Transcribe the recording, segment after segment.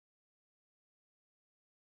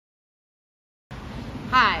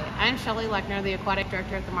Hi, I'm Shelley Lechner, the Aquatic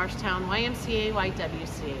Director at the Marshtown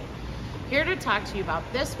YMCA-YWCA, here to talk to you about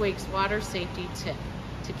this week's water safety tip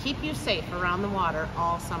to keep you safe around the water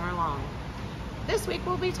all summer long. This week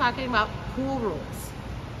we'll be talking about pool rules,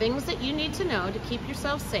 things that you need to know to keep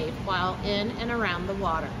yourself safe while in and around the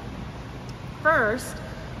water. First,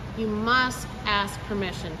 you must ask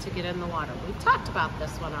permission to get in the water. We've talked about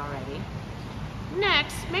this one already.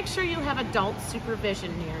 Next, make sure you have adult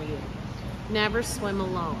supervision near you. Never swim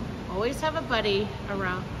alone. Always have a buddy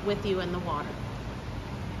around with you in the water.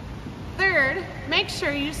 Third, make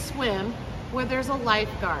sure you swim where there's a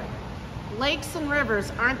lifeguard. Lakes and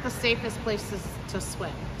rivers aren't the safest places to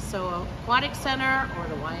swim. So Aquatic Center or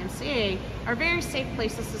the YMCA are very safe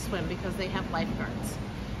places to swim because they have lifeguards.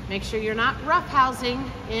 Make sure you're not roughhousing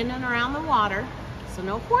in and around the water, so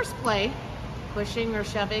no horseplay, pushing or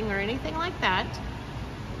shoving or anything like that.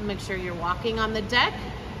 Make sure you're walking on the deck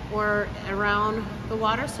or around the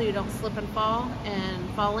water so you don't slip and fall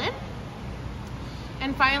in.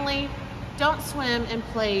 And finally, don't swim and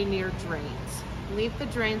play near drains. Leave the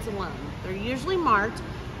drains alone. They're usually marked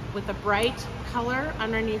with a bright color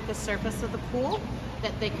underneath the surface of the pool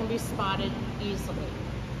that they can be spotted easily.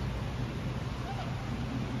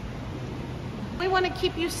 We want to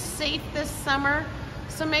keep you safe this summer,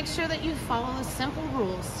 so make sure that you follow the simple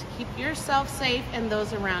rules to keep yourself safe and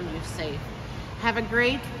those around you safe. Have a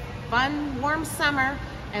great, fun, warm summer,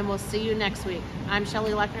 and we'll see you next week. I'm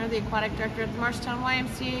Shelley Lechner, the Aquatic Director at the Marshtown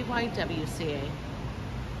YMCA-YWCA.